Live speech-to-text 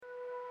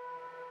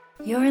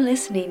You're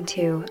listening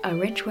to a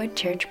Richwood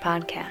Church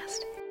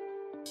podcast.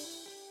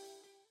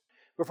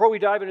 Before we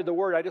dive into the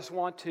Word, I just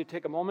want to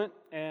take a moment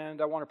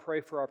and I want to pray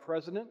for our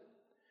president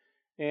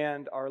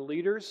and our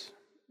leaders.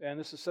 And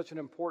this is such an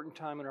important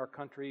time in our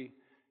country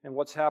and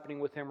what's happening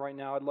with him right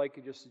now. I'd like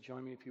you just to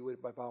join me, if you would,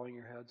 by bowing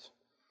your heads.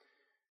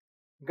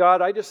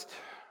 God, I just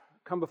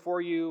come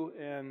before you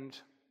and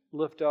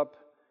lift up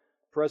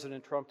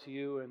President Trump to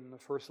you and the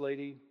First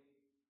Lady.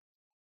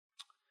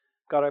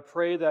 God, I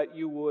pray that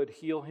you would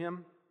heal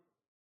him.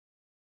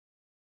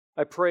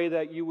 I pray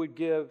that you would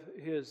give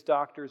his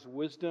doctors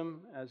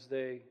wisdom as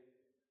they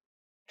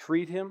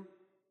treat him.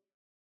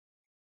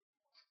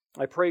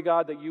 I pray,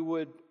 God, that you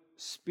would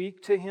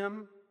speak to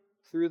him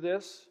through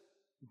this,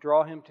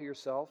 draw him to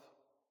yourself.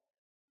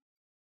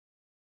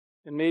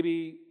 And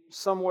maybe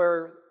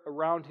somewhere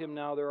around him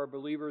now there are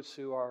believers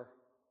who are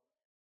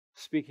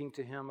speaking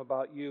to him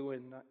about you.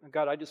 And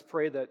God, I just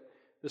pray that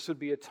this would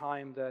be a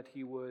time that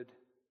he would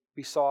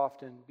be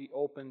soft and be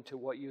open to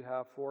what you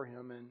have for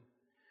him. And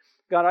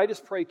God, I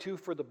just pray, too,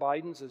 for the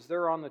Bidens as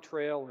they're on the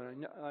trail,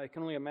 and I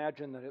can only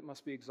imagine that it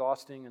must be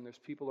exhausting, and there's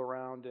people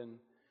around, and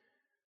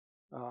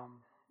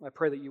I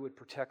pray that you would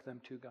protect them,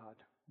 too, God.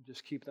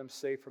 Just keep them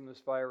safe from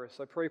this virus.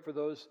 I pray for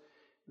those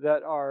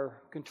that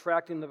are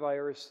contracting the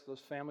virus,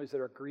 those families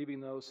that are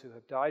grieving those who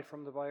have died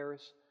from the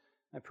virus.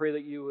 I pray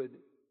that you would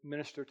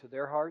minister to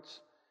their hearts.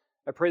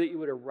 I pray that you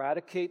would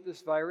eradicate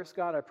this virus,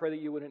 God. I pray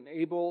that you would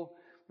enable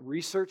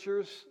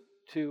researchers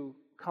to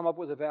come up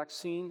with a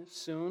vaccine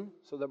soon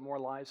so that more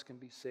lives can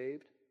be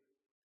saved.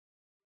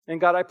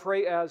 And God, I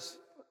pray as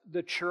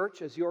the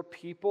church, as your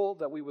people,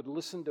 that we would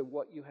listen to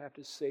what you have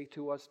to say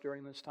to us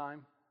during this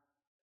time,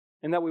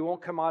 and that we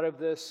won't come out of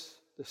this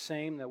the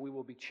same, that we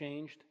will be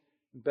changed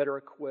and better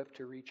equipped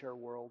to reach our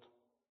world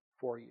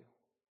for you.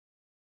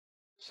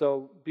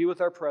 So be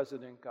with our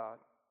president, God.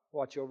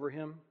 Watch over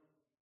him,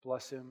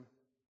 bless him,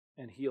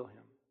 and heal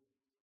him.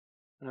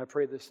 And I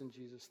pray this in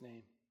Jesus'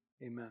 name.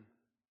 Amen.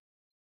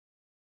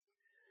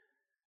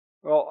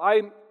 Well,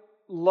 I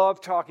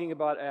love talking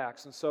about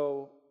Acts, and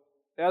so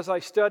as I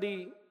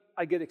study,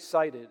 I get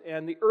excited.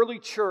 And the early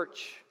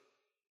church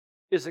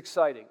is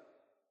exciting,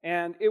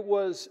 and it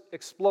was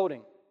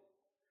exploding.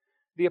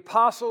 The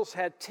apostles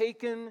had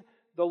taken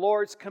the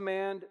Lord's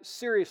command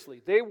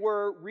seriously. They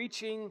were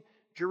reaching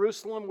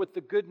Jerusalem with the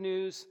good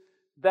news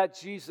that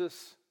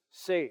Jesus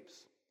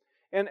saves.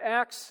 And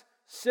Acts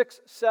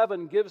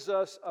 6-7 gives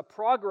us a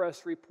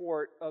progress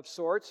report of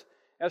sorts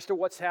as to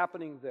what's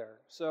happening there.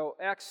 So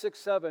Acts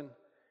 6-7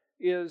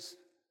 is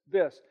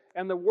this.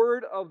 And the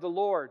word of the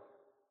Lord.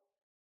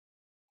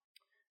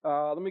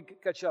 Let me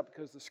catch up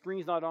because the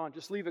screen's not on.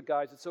 Just leave it,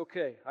 guys. It's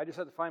okay. I just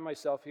had to find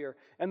myself here.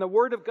 And the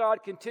word of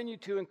God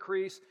continued to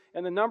increase,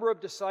 and the number of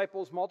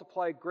disciples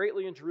multiplied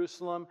greatly in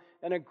Jerusalem,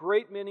 and a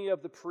great many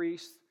of the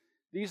priests.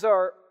 These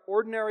are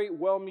ordinary,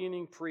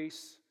 well-meaning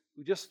priests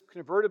who just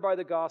converted by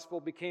the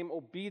gospel became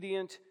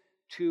obedient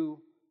to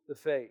the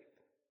faith.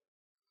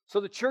 So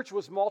the church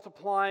was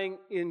multiplying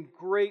in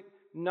great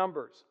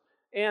numbers.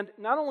 And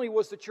not only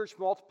was the church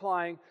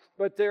multiplying,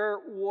 but there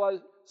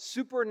was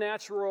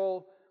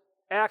supernatural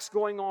acts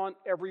going on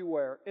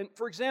everywhere. And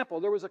for example,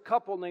 there was a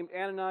couple named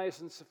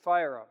Ananias and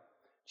Sapphira,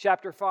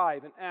 chapter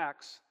 5 in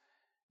Acts.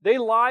 They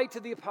lied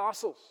to the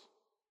apostles.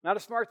 Not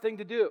a smart thing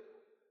to do.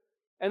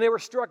 And they were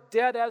struck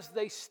dead as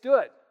they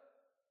stood.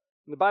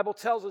 And the Bible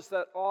tells us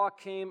that awe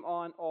came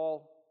on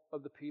all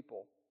of the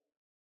people.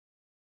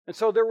 And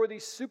so there were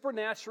these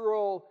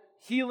supernatural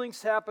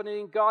healings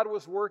happening. God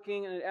was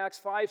working. And in Acts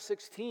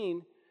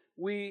 5:16,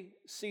 we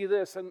see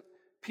this. And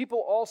people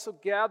also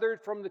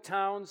gathered from the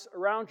towns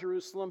around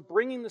Jerusalem,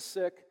 bringing the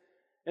sick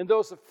and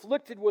those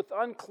afflicted with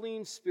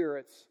unclean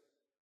spirits.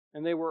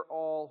 And they were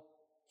all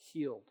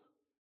healed.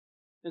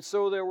 And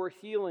so there were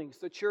healings.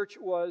 The church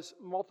was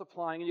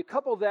multiplying. And you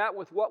couple that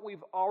with what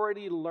we've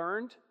already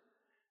learned.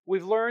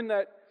 We've learned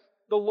that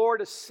the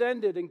Lord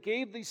ascended and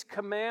gave these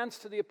commands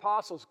to the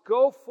apostles.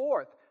 Go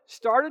forth.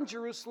 Start in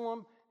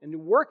Jerusalem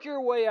and work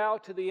your way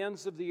out to the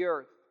ends of the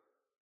earth.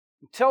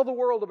 And tell the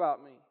world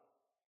about me.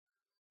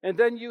 And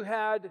then you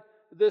had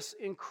this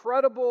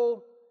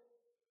incredible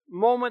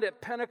moment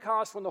at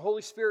Pentecost when the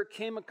Holy Spirit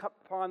came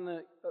upon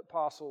the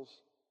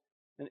apostles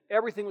and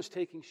everything was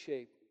taking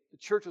shape. The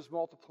church was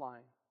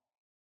multiplying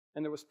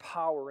and there was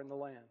power in the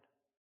land.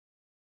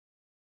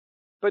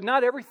 But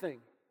not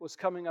everything was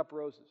coming up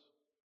roses.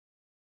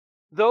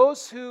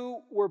 Those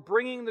who were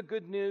bringing the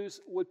good news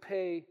would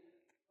pay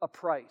a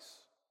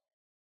price.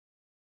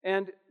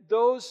 And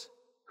those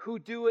who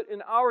do it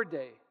in our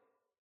day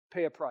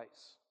pay a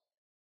price.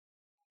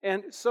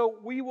 And so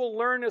we will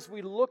learn as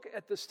we look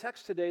at this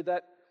text today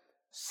that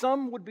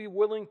some would be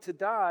willing to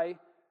die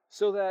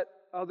so that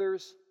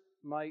others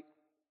might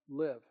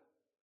live.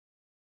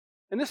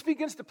 And this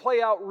begins to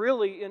play out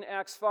really in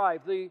Acts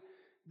 5.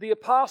 The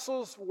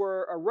apostles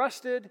were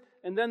arrested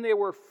and then they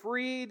were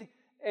freed,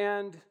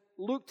 and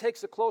Luke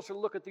takes a closer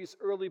look at these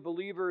early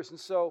believers. And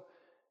so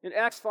in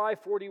Acts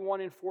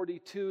 5:41 and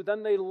 42,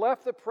 then they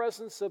left the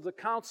presence of the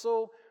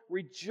council,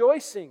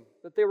 rejoicing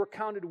that they were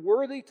counted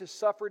worthy to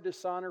suffer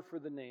dishonor for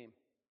the name.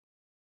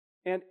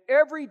 And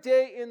every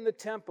day in the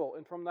temple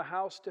and from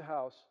house to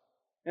house,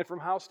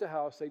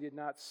 they did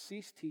not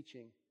cease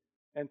teaching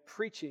and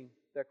preaching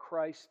that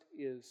Christ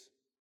is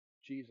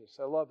Jesus.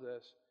 I love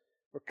this.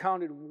 We're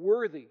counted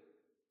worthy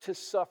to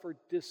suffer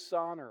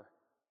dishonor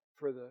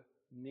for the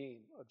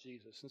name of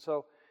Jesus. And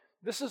so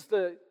this is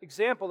the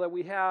example that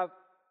we have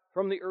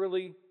from the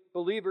early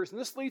believers.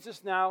 And this leads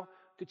us now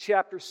to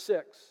chapter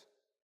 6,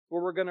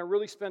 where we're going to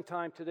really spend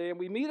time today. And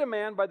we meet a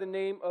man by the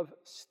name of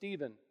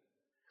Stephen.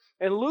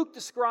 And Luke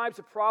describes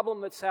a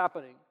problem that's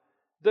happening.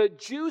 The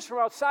Jews from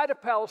outside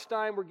of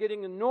Palestine were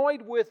getting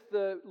annoyed with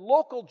the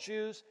local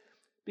Jews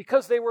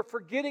because they were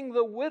forgetting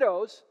the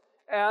widows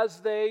as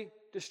they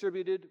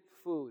distributed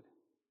food.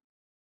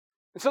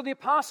 And so the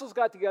apostles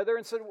got together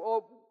and said,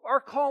 well, our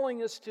calling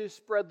is to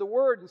spread the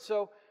word, and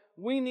so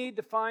we need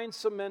to find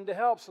some men to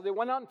help. So they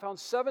went out and found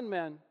 7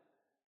 men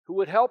who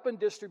would help in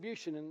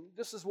distribution. And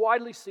this is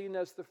widely seen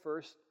as the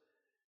first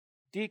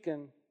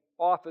deacon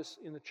office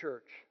in the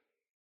church.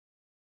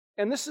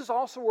 And this is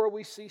also where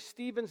we see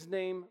Stephen's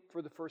name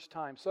for the first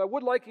time. So I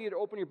would like you to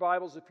open your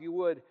Bibles, if you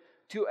would,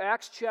 to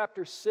Acts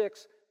chapter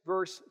 6,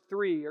 verse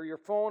 3, or your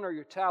phone or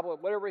your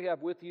tablet, whatever you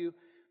have with you.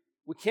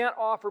 We can't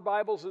offer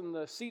Bibles in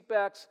the seat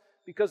backs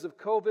because of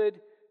COVID,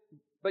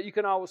 but you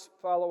can always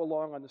follow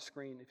along on the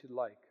screen if you'd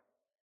like.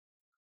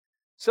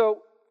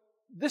 So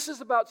this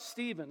is about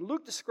Stephen.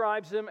 Luke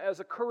describes him as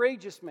a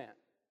courageous man.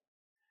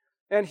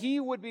 And he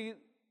would be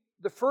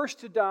the first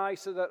to die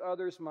so that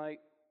others might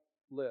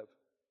live.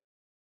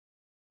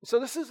 So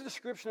this is a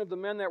description of the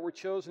men that were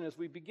chosen as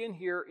we begin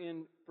here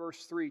in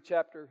verse 3,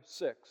 chapter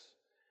 6.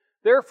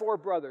 Therefore,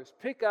 brothers,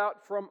 pick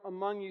out from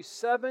among you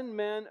 7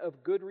 men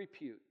of good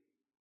repute,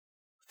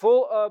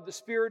 full of the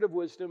spirit of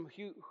wisdom,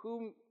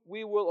 whom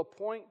we will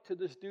appoint to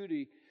this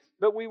duty,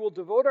 but we will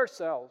devote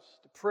ourselves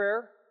to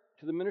prayer,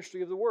 to the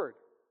ministry of the word.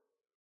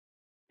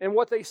 And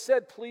what they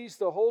said pleased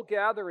the whole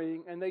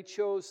gathering, and they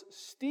chose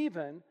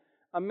Stephen,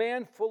 a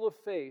man full of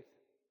faith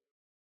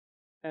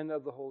and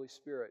of the Holy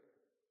Spirit.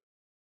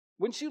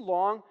 Wouldn't you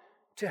long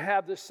to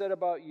have this said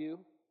about you?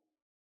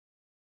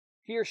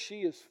 He or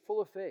she is full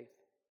of faith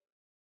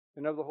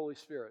and of the Holy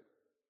Spirit.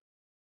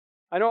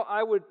 I know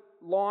I would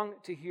long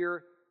to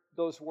hear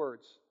those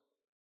words.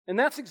 And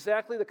that's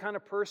exactly the kind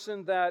of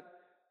person that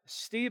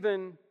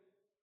Stephen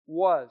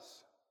was.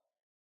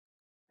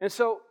 And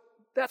so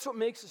that's what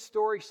makes the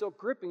story so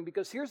gripping,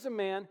 because here's a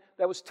man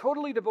that was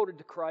totally devoted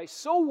to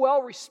Christ, so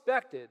well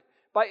respected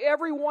by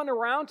everyone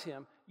around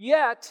him,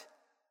 yet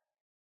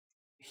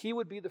he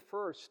would be the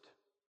first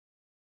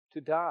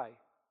to die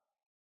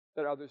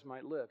that others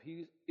might live.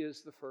 He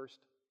is the first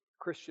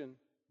Christian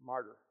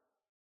martyr.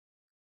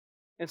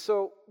 And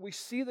so we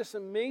see this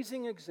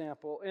amazing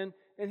example, and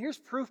here's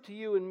proof to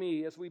you and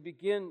me as we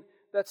begin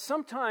that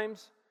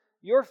sometimes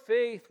your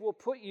faith will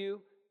put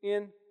you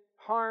in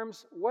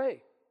harm's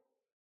way.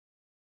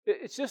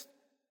 It's just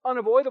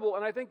unavoidable,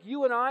 and I think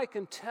you and I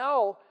can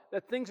tell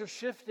that things are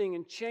shifting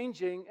and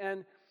changing.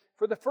 And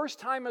for the first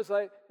time as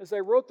I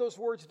wrote those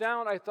words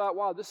down, I thought,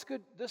 wow, this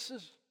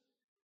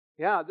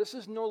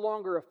is no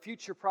longer a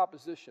future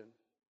proposition,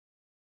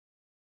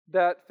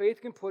 that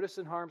faith can put us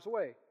in harm's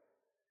way.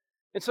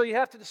 And so you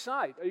have to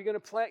decide, are you going to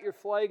plant your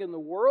flag in the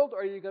world,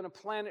 or are you going to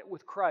plant it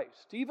with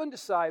Christ? Stephen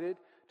decided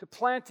to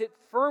plant it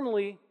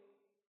firmly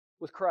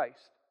with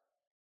Christ.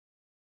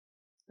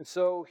 And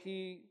so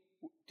he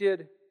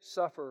did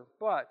suffer,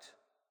 but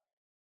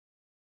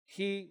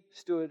he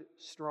stood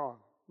strong.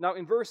 Now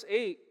in verse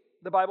 8,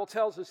 the Bible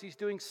tells us he's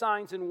doing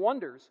signs and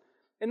wonders,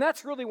 and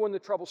that's really when the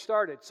trouble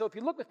started. So if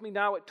you look with me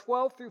now at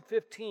 12 through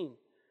 15,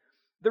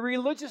 the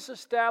religious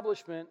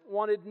establishment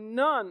wanted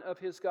none of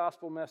his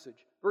gospel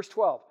message. Verse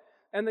 12,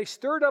 and they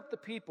stirred up the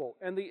people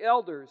and the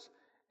elders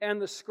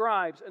and the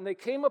scribes, and they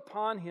came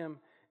upon him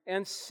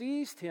and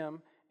seized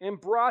him and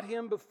brought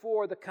him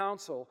before the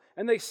council.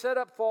 And they set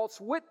up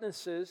false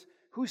witnesses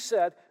who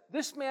said,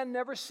 this man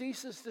never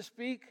ceases to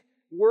speak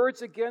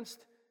words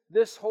against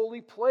this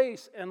holy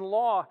place and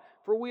law,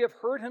 for we have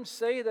heard him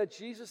say that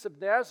Jesus of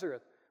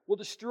Nazareth will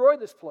destroy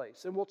this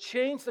place and will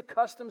change the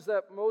customs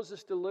that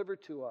Moses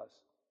delivered to us.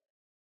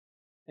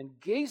 And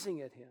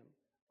gazing at him,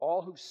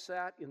 all who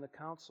sat in the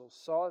council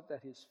saw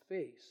that his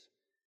face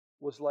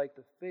was like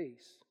the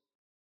face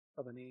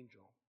of an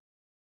angel.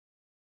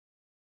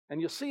 And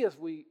you'll see as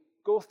we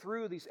go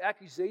through these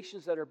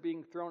accusations that are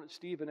being thrown at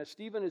Stephen, as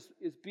Stephen is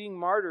being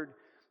martyred,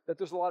 that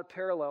there's a lot of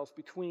parallels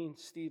between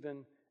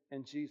Stephen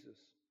and Jesus.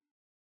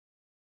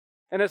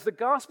 And as the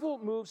gospel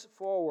moves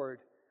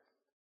forward,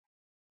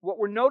 what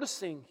we're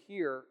noticing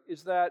here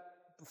is that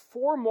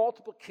before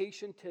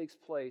multiplication takes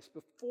place,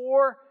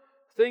 before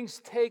things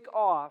take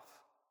off,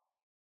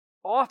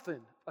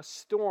 often a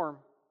storm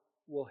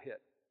will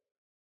hit,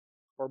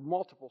 or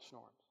multiple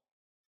storms.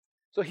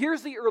 So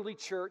here's the early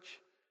church,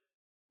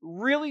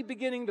 really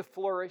beginning to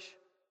flourish,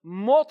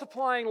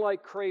 multiplying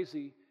like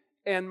crazy,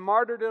 and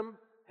martyrdom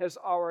has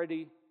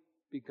already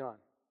begun.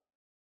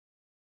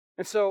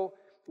 And so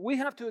we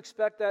have to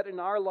expect that in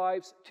our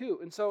lives too.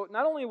 And so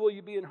not only will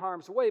you be in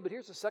harm's way, but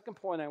here's the second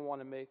point I want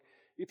to make.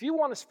 If you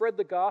want to spread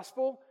the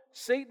gospel,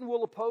 Satan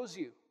will oppose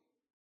you.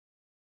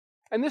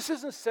 And this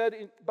isn't said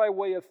by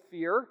way of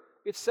fear.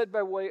 It's said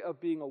by way of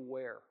being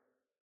aware.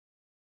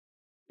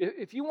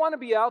 If you want to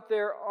be out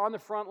there on the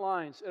front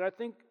lines, and I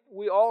think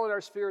we all in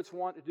our spirits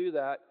want to do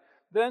that,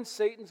 then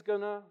Satan's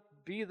going to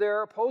be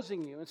there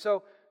opposing you. And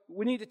so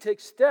we need to take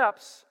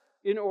steps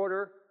in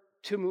order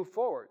to move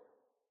forward.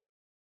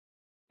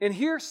 And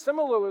here,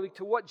 similarly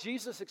to what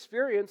Jesus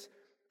experienced,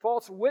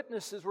 false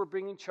witnesses were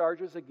bringing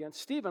charges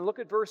against Stephen. Look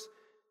at verse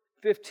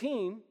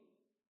 15.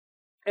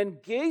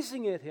 And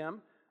gazing at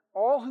him,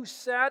 all who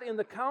sat in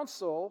the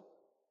council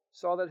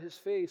saw that his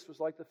face was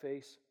like the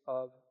face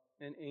of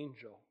an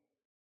angel.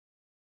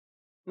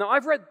 Now,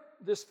 I've read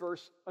this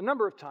verse a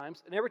number of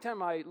times, and every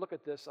time I look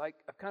at this, I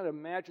kind of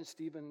imagine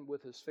Stephen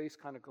with his face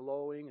kind of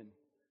glowing and,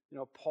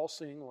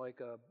 pulsing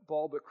like a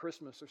bulb at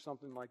Christmas or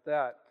something like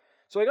that.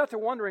 So I got to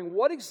wondering,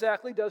 what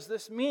exactly does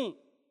this mean?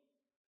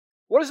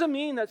 What does it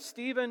mean that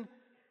Stephen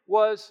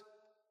was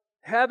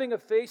having a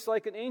face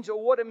like an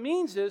angel? What it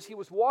means is he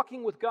was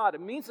walking with God.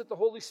 It means that the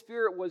Holy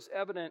Spirit was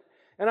evident.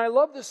 And I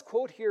love this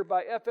quote here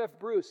by F.F.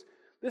 Bruce.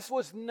 This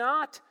was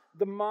not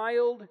the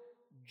mild,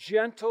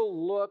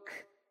 gentle look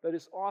that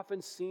is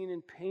often seen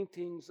in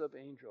paintings of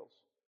angels.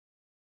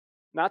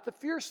 Not the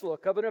fierce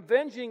look of an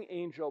avenging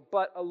angel,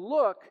 but a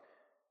look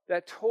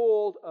that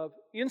told of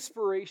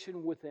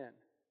inspiration within.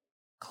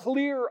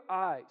 Clear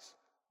eyes,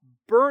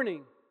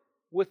 burning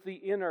with the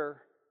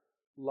inner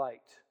light.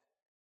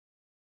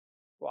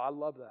 Well, I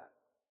love that.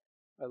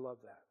 I love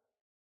that.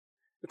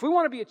 If we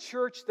want to be a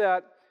church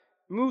that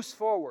moves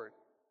forward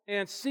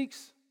and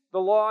seeks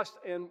the lost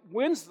and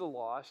wins the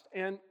lost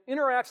and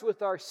interacts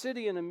with our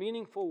city in a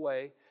meaningful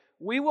way,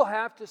 we will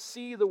have to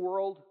see the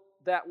world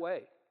that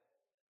way.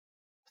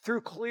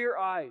 Through clear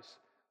eyes,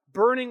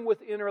 burning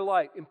with inner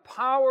light,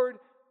 empowered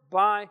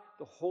by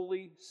the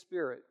Holy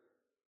Spirit.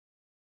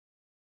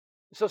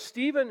 So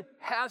Stephen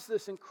has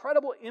this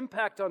incredible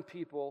impact on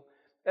people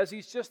as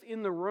he's just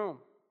in the room.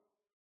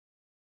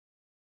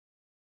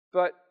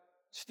 But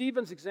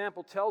Stephen's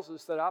example tells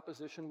us that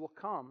opposition will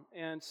come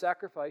and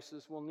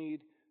sacrifices will need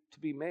to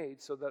be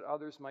made so that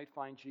others might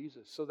find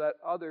Jesus, so that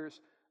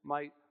others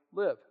might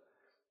live.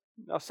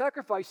 Now,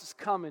 sacrifices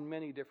come in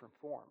many different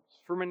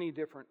forms for many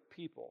different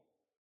people.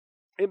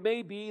 It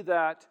may be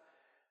that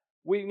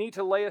we need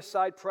to lay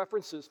aside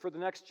preferences for the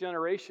next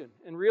generation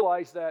and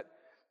realize that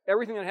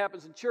everything that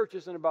happens in church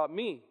isn't about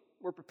me.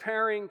 We're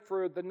preparing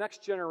for the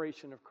next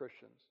generation of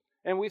Christians.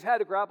 And we've had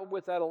to grapple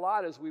with that a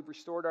lot as we've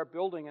restored our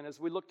building and as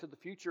we look to the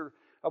future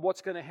of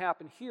what's going to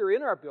happen here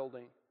in our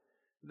building,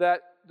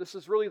 that this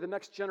is really the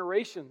next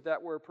generation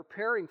that we're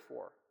preparing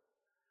for.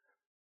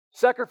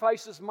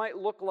 Sacrifices might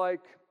look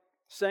like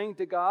saying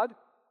to God,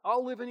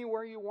 I'll live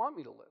anywhere you want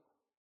me to live.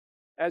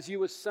 As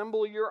you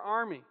assemble your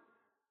army.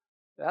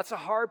 That's a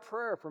hard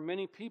prayer for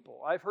many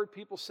people. I've heard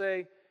people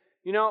say,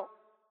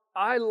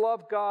 I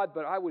love God,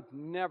 but I would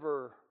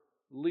never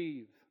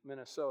leave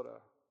Minnesota.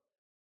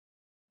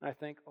 And I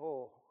think,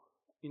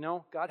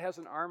 God has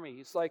an army.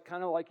 It's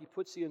kind of like He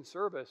puts you in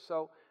service.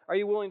 So are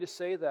you willing to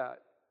say that?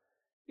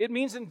 It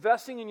means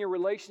investing in your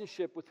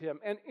relationship with Him.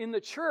 And in the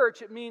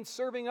church, it means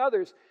serving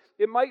others.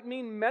 It might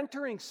mean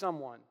mentoring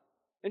someone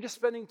and just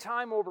spending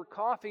time over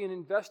coffee and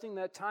investing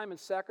that time and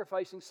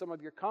sacrificing some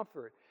of your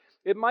comfort.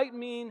 It might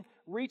mean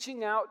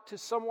reaching out to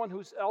someone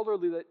who's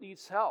elderly that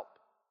needs help,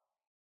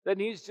 that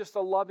needs just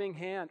a loving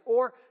hand,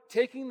 or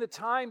taking the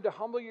time to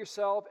humble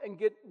yourself and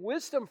get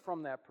wisdom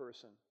from that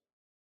person.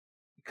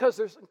 Because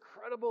there's an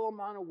incredible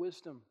amount of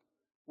wisdom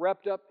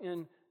wrapped up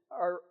in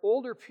our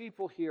older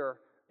people here.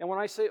 And when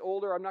I say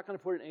older, I'm not going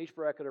to put an age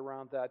bracket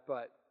around that,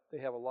 but they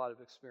have a lot of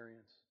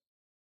experience.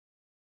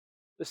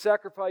 The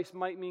sacrifice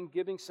might mean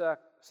giving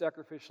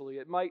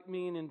sacrificially. It might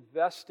mean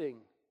investing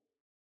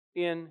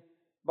in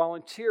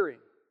volunteering.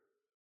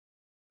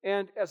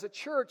 And as a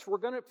church, we're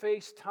going to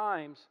face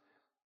times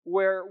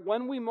where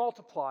when we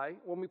multiply,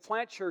 when we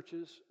plant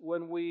churches,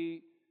 when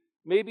we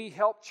maybe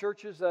help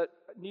churches that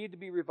need to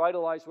be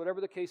revitalized,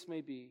 whatever the case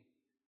may be,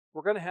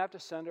 we're going to have to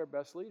send our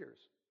best leaders.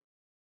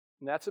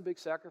 And that's a big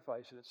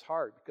sacrifice, and it's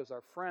hard because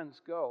our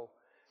friends go.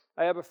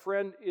 I have a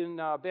friend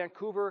in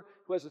Vancouver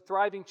who has a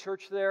thriving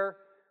church there.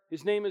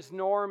 His name is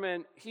Norm,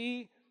 and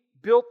he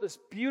built this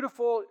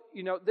beautiful,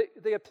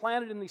 they had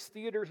planted in these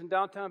theaters in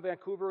downtown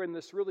Vancouver in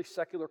this really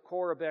secular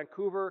core of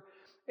Vancouver,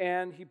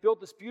 and he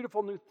built this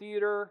beautiful new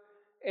theater,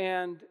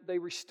 and they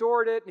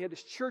restored it, and he had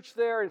his church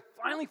there, and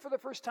finally for the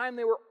first time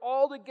they were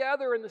all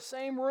together in the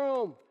same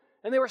room,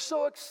 and they were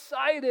so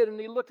excited, and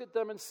he looked at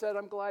them and said,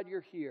 I'm glad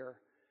you're here,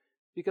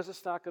 because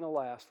it's not going to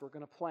last. We're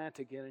going to plant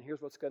again, and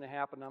here's what's going to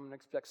happen. I'm going to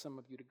expect some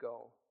of you to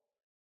go.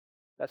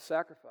 That's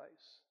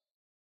sacrifice.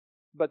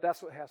 But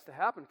that's what has to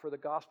happen for the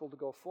gospel to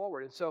go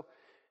forward. And so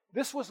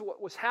this was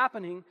what was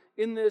happening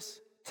in this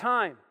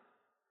time.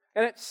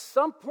 And at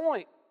some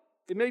point,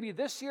 it may be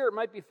this year, it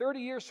might be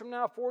 30 years from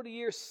now, 40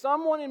 years,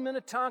 someone in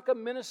Minnetonka,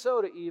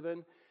 Minnesota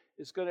even,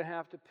 is going to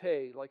have to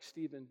pay like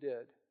Stephen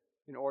did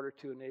in order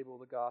to enable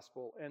the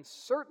gospel. And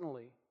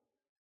certainly,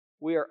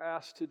 we are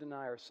asked to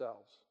deny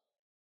ourselves,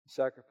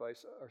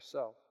 sacrifice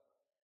ourselves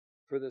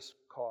for this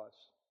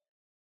cause.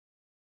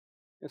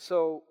 And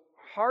so,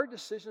 hard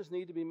decisions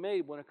need to be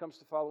made when it comes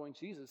to following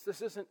Jesus.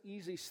 This isn't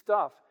easy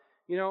stuff.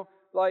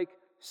 Like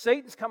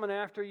Satan's coming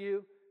after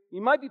you.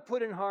 You might be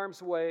put in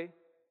harm's way,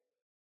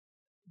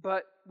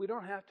 but we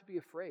don't have to be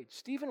afraid.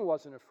 Stephen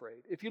wasn't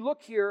afraid. If you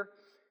look here,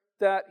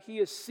 that he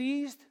is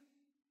seized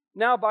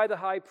now by the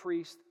high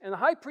priest, and the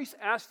high priest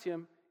asked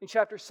him in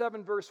chapter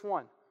 7, verse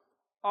 1,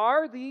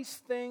 "Are these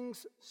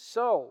things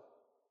so?"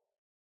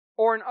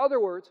 Or in other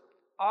words,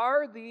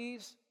 are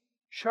these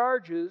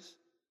charges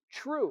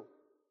true?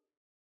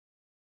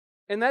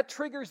 And that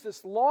triggers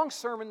this long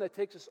sermon that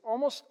takes us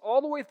almost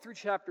all the way through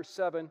chapter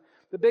 7.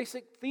 The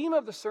basic theme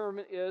of the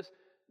sermon is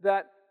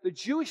that the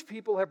Jewish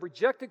people have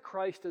rejected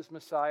Christ as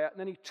Messiah, and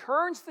then he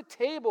turns the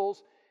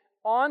tables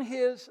on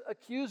his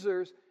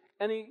accusers,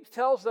 and he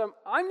tells them,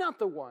 I'm not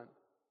the one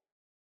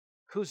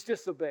who's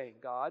disobeying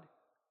God.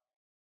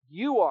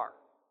 You are.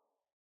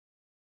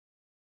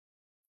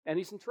 And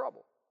he's in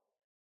trouble.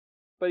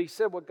 But he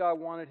said what God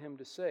wanted him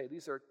to say.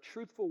 These are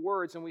truthful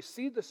words, and we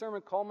see the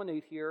sermon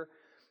culminate here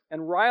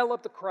and rile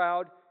up the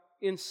crowd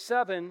in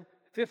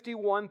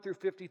 7:51 through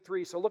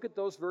 53. So look at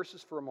those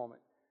verses for a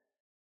moment.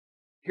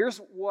 Here's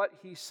what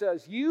he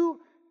says.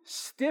 You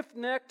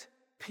stiff-necked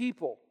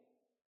people,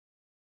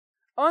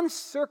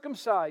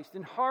 uncircumcised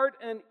in heart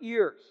and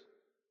ears,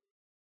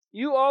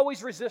 you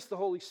always resist the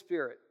Holy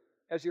Spirit.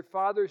 As your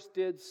fathers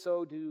did,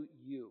 so do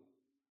you.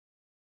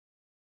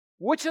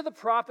 Which of the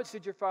prophets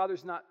did your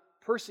fathers not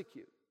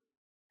persecute?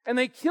 And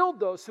they killed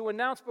those who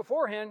announced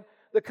beforehand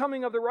the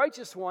coming of the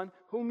righteous one,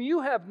 whom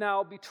you have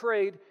now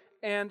betrayed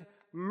and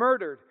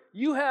murdered.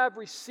 You have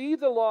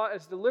received the law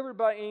as delivered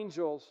by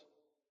angels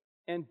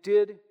and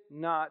did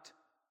not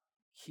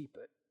keep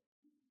it.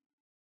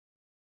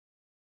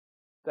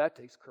 That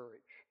takes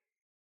courage.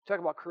 Talk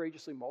about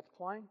courageously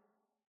multiplying.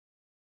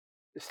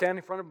 To stand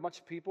in front of a bunch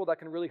of people that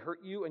can really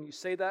hurt you, and you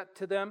say that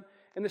to them.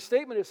 And the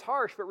statement is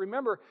harsh, but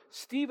remember,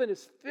 Stephen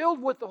is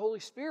filled with the Holy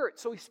Spirit,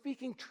 so he's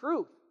speaking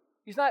truth.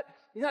 He's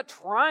not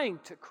trying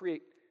to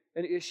create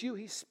an issue.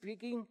 He's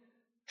speaking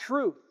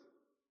truth.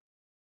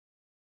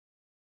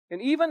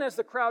 And even as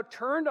the crowd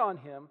turned on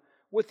him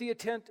with the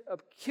intent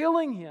of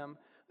killing him,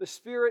 the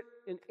Spirit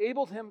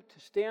enabled him to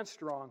stand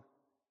strong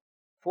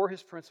for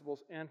his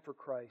principles and for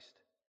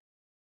Christ.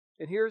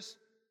 And here's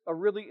a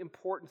really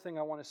important thing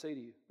I want to say to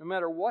you. No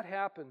matter what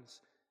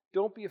happens,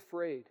 don't be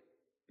afraid,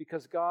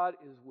 because God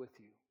is with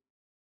you.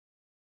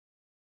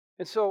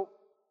 And so,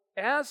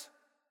 as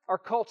our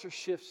culture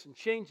shifts and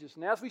changes,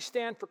 and as we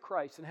stand for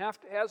Christ, and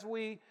as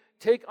we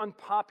take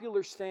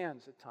unpopular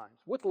stands at times,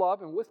 with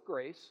love and with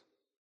grace,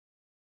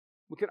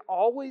 we can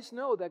always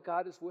know that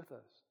God is with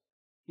us.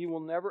 He will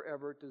never,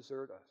 ever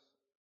desert us.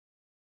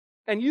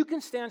 And you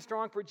can stand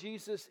strong for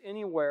Jesus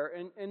anywhere,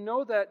 and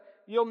know that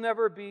you'll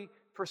never be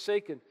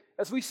forsaken.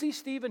 As we see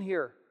Stephen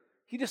here,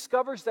 he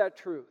discovers that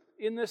truth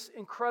in this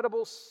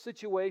incredible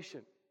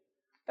situation.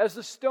 As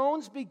the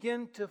stones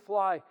begin to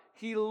fly,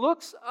 he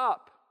looks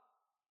up,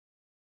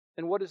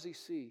 and what does he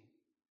see?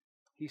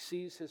 He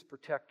sees his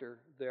protector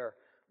there.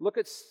 Look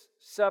at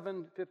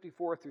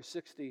 7:54 through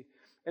 60.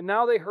 And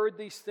now they heard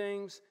these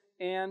things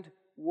and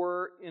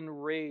were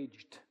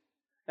enraged,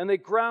 and they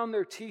ground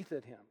their teeth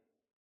at him.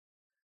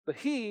 But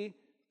he,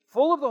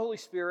 full of the Holy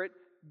Spirit,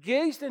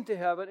 gazed into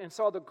heaven and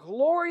saw the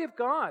glory of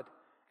God,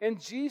 and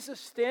Jesus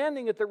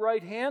standing at the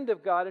right hand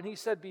of God. And he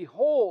said,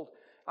 Behold,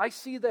 I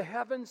see the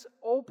heavens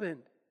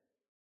opened,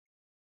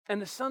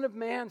 and the Son of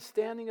Man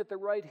standing at the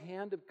right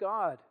hand of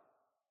God.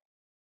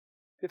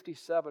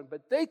 57,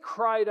 but they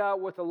cried out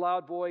with a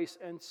loud voice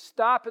and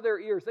stopped their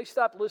ears. They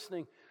stopped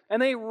listening,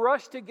 and they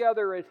rushed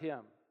together at him.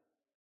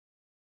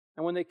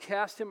 And when they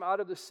cast him out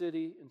of the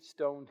city and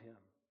stoned him.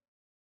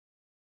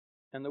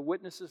 And the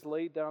witnesses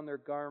laid down their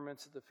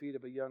garments at the feet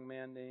of a young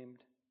man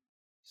named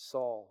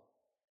Saul.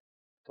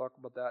 We'll talk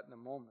about that in a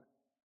moment.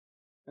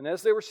 And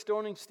as they were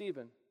stoning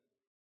Stephen,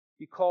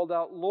 he called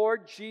out,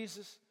 Lord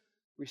Jesus,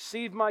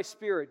 receive my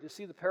spirit. You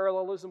see the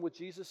parallelism with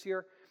Jesus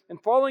here? And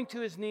falling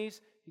to his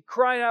knees, he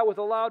cried out with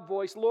a loud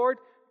voice, Lord,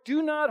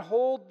 do not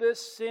hold this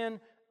sin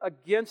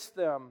against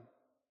them.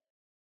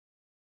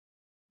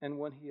 And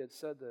when he had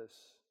said this,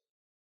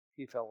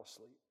 he fell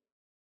asleep.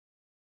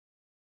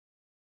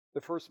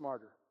 The first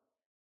martyr.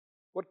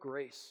 What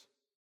grace.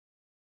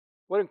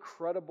 What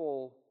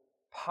incredible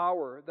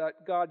power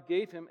that God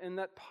gave him, and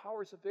that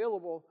power is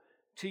available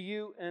to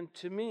you and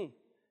to me.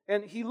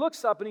 And he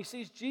looks up and he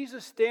sees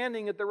Jesus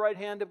standing at the right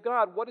hand of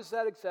God. What does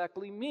that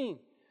exactly mean?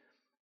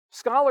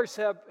 Scholars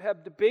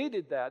have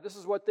debated that. This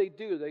is what they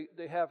do.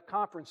 They have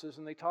conferences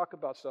and they talk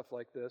about stuff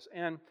like this.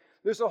 And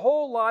there's a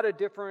whole lot of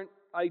different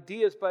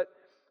ideas, but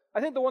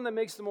I think the one that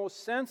makes the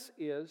most sense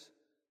is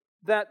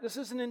that this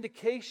is an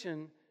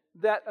indication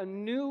that a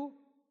new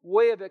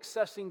way of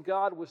accessing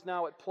God was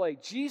now at play.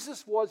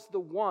 Jesus was the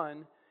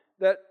one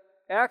that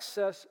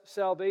accessed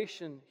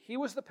salvation. He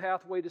was the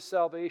pathway to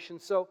salvation.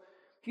 So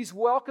he's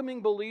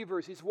welcoming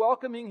believers. He's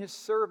welcoming his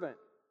servant.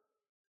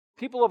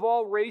 People of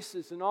all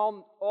races and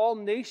all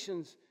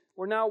nations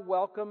were now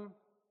welcome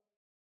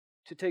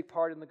to take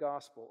part in the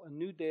gospel. A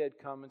new day had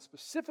come, and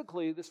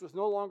specifically, this was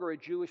no longer a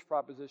Jewish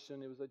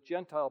proposition, it was a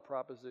Gentile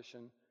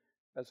proposition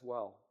as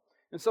well.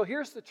 And so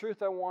here's the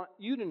truth I want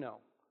you to know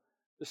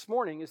this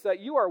morning, is that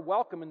you are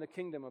welcome in the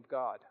kingdom of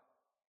God.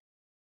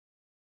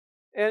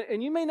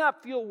 And you may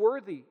not feel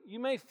worthy. You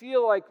may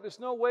feel like there's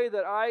no way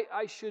that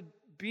I should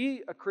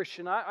be a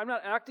Christian. I'm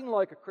not acting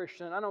like a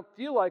Christian. I don't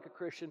feel like a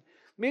Christian.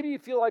 Maybe you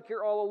feel like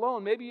you're all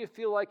alone. Maybe you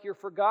feel like you're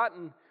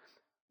forgotten.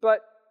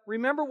 But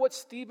remember what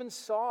Stephen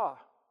saw.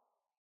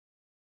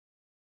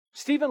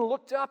 Stephen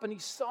looked up and he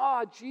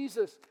saw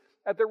Jesus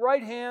at the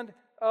right hand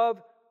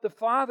of the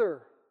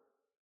Father.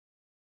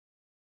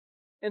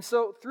 And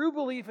so through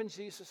belief in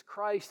Jesus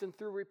Christ and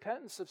through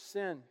repentance of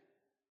sin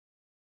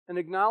and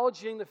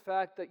acknowledging the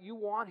fact that you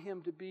want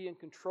Him to be in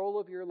control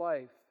of your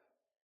life,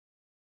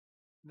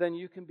 then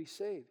you can be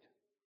saved.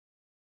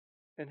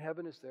 And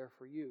heaven is there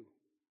for you.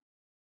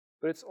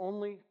 But it's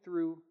only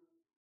through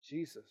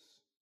Jesus.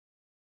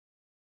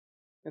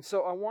 And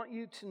so I want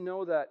you to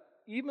know that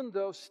even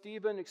though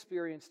Stephen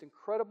experienced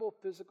incredible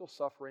physical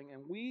suffering,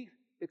 and we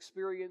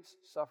experience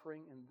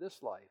suffering in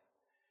this life,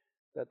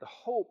 that the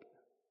hope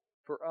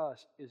for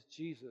us is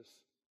Jesus,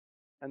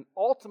 and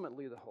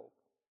ultimately the hope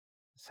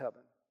is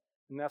heaven.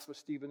 And that's what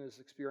Stephen is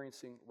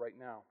experiencing right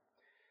now.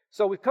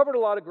 So we've covered a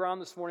lot of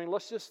ground this morning.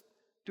 Let's just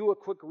do a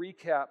quick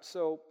recap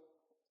so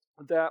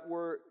that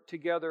we're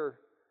together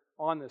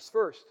on this.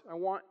 First, I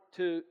want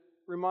to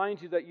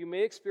remind you that you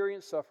may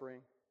experience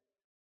suffering,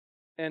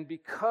 and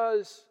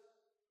because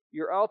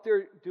you're out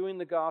there doing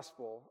the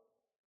gospel,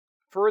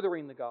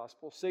 furthering the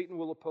gospel, Satan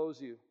will oppose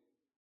you.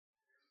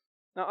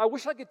 Now, I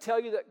wish I could tell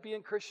you that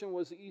being Christian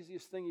was the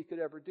easiest thing you could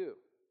ever do.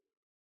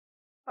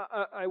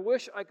 I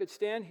wish I could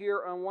stand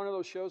here on one of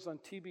those shows on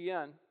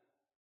TBN,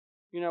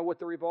 with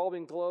the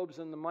revolving globes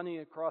and the money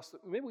across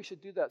maybe we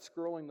should do that,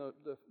 scrolling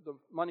the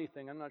money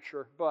thing, I'm not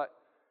sure. But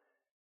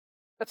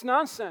that's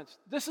nonsense.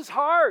 This is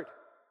hard.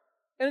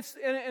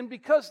 And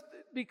because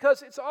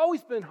it's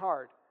always been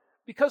hard.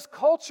 Because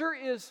culture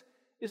is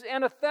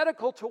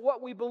antithetical to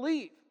what we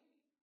believe.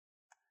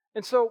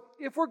 And so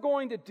if we're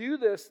going to do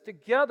this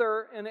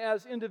together and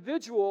as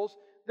individuals,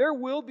 there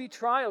will be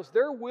trials.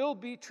 There will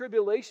be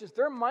tribulations.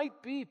 There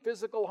might be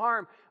physical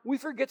harm. We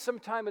forget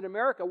sometime in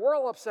America, we're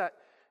all upset.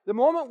 The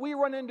moment we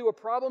run into a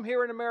problem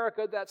here in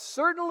America, that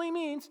certainly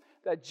means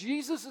that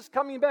Jesus is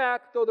coming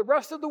back, though the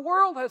rest of the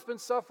world has been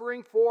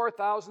suffering for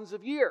thousands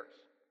of years.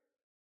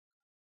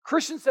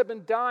 Christians have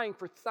been dying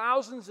for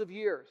thousands of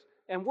years,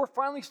 and we're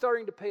finally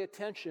starting to pay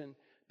attention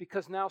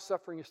because now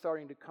suffering is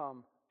starting to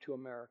come to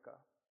America.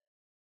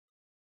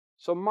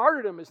 So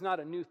martyrdom is not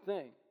a new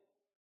thing.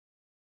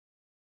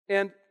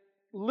 And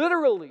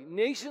literally,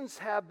 nations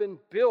have been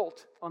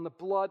built on the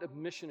blood of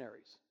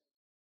missionaries.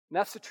 And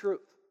that's the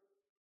truth.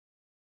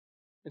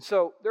 And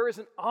so there is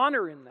an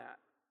honor in that.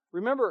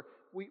 Remember,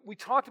 we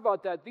talked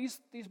about that. These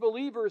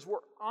believers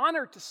were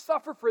honored to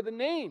suffer for the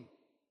name.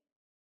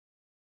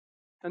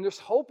 And there's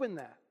hope in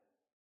that.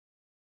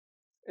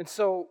 And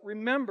so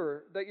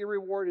remember that your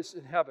reward is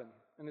in heaven,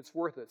 and it's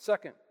worth it.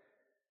 Second,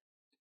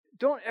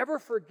 don't ever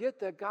forget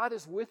that God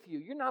is with you.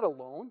 You're not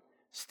alone.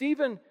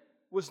 Stephen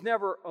was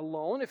never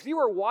alone. If you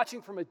were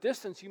watching from a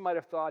distance, you might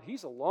have thought,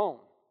 he's alone.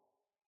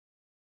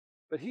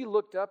 But he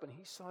looked up and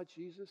he saw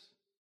Jesus.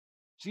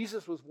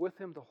 Jesus was with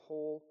him the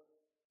whole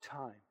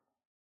time.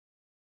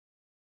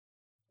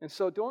 And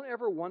so don't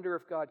ever wonder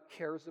if God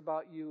cares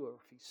about you or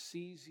if He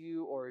sees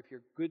you or if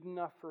you're good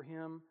enough for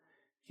Him.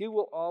 He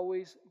will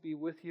always be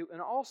with you.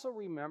 And also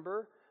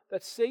remember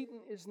that Satan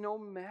is no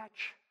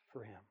match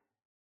for him.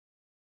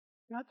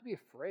 You don't have to be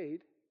afraid,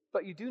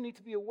 but you do need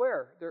to be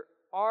aware. There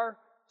are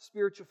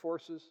spiritual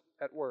forces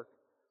at work.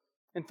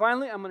 And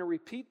finally, I'm going to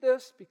repeat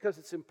this because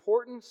it's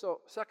important. So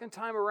second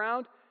time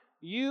around,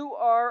 you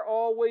are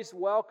always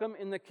welcome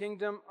in the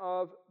kingdom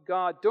of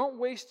God. Don't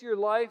waste your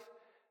life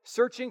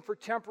searching for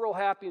temporal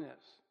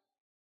happiness.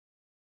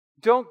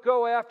 Don't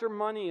go after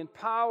money and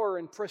power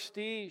and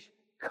prestige,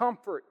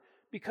 comfort,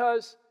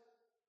 because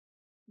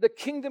the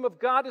kingdom of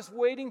God is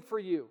waiting for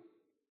you.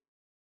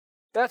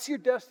 That's your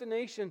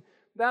destination.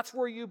 That's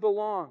where you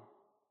belong.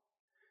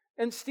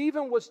 And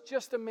Stephen was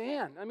just a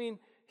man. I mean,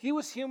 he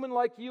was human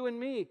like you and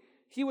me.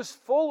 He was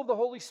full of the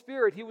Holy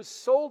Spirit. He was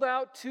sold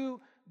out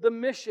to the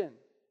mission.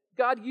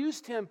 God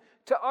used him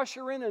to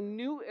usher in a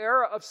new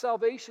era of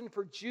salvation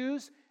for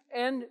Jews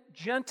and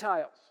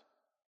Gentiles.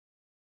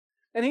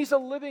 And he's a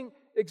living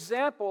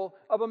example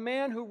of a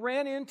man who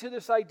ran into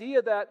this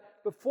idea that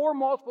before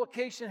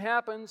multiplication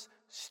happens,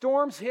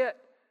 storms hit,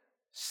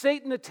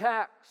 Satan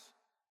attacks.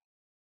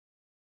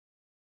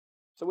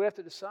 So we have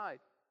to decide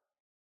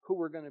who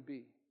we're going to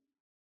be.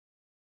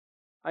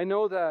 I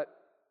know that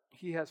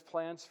He has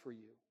plans for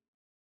you.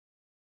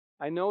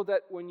 I know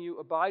that when you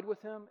abide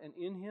with Him and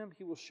in Him,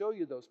 He will show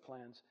you those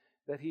plans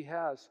that He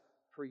has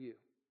for you.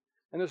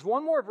 And there's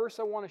one more verse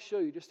I want to show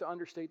you just to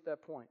understate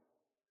that point.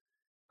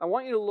 I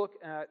want you to look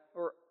at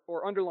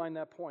or underline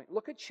that point.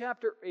 Look at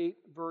chapter 8,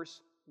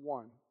 verse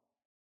 1.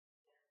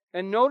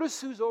 And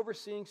notice who's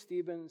overseeing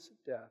Stephen's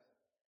death.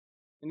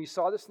 And you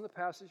saw this in the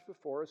passage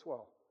before as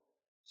well.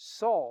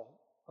 Saul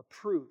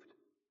approved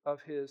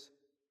of his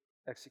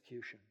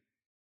execution.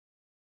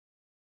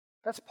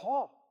 That's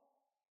Paul.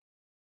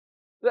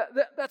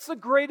 That's the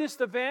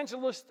greatest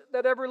evangelist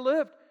that ever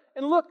lived.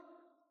 And look,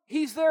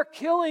 he's there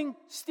killing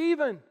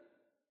Stephen.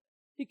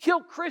 He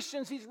killed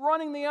Christians. He's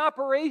running the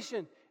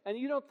operation. And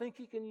you don't think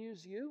he can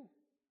use you?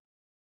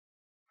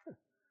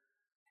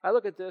 I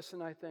look at this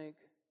and I think,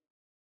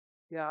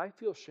 yeah, I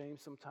feel shame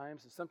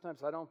sometimes, and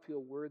sometimes I don't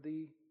feel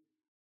worthy.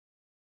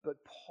 But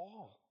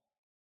Paul.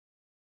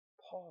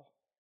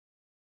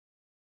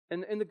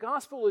 And the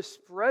gospel is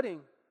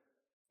spreading,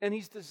 and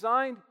he's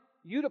designed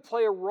you to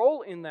play a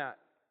role in that.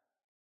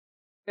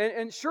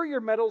 And sure, your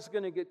mettle's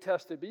going to get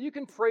tested, but you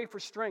can pray for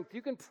strength.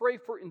 You can pray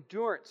for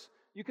endurance.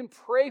 You can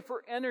pray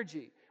for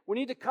energy. We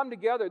need to come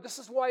together. This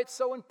is why it's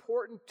so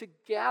important to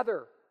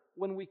gather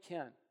when we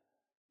can,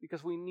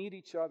 because we need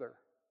each other.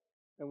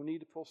 And we need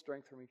to pull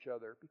strength from each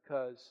other,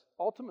 because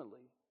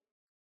ultimately,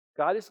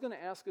 God is going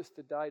to ask us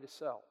to die to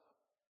self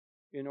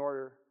in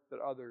order that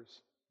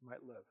others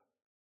might live.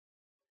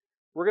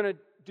 We're going to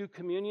do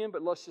communion,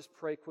 but let's just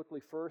pray quickly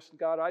first.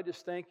 God, I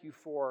just thank you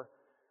for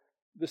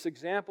this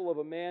example of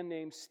a man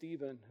named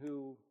Stephen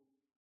who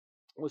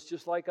was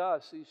just like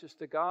us. He's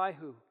just a guy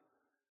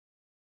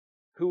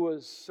who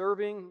was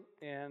serving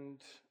and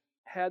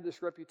had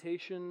this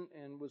reputation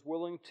and was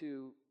willing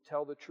to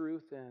tell the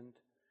truth. And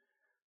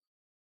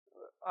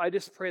I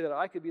just pray that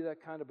I could be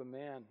that kind of a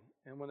man,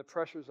 and when the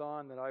pressure's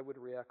on, that I would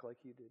react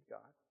like you did, God.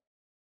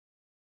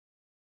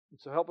 And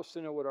so help us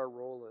to know what our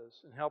role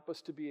is, and help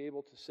us to be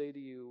able to say to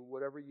you,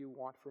 whatever you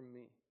want from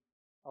me,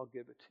 I'll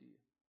give it to you.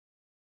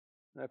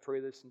 And I pray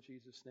this in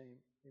Jesus' name.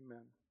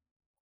 Amen.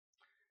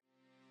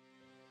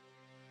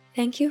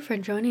 Thank you for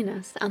joining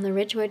us on the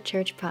Ridgewood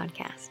Church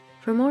podcast.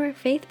 For more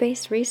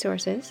faith-based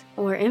resources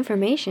or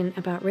information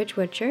about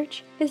Ridgewood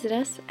Church, visit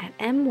us at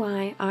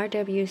myrwc.org.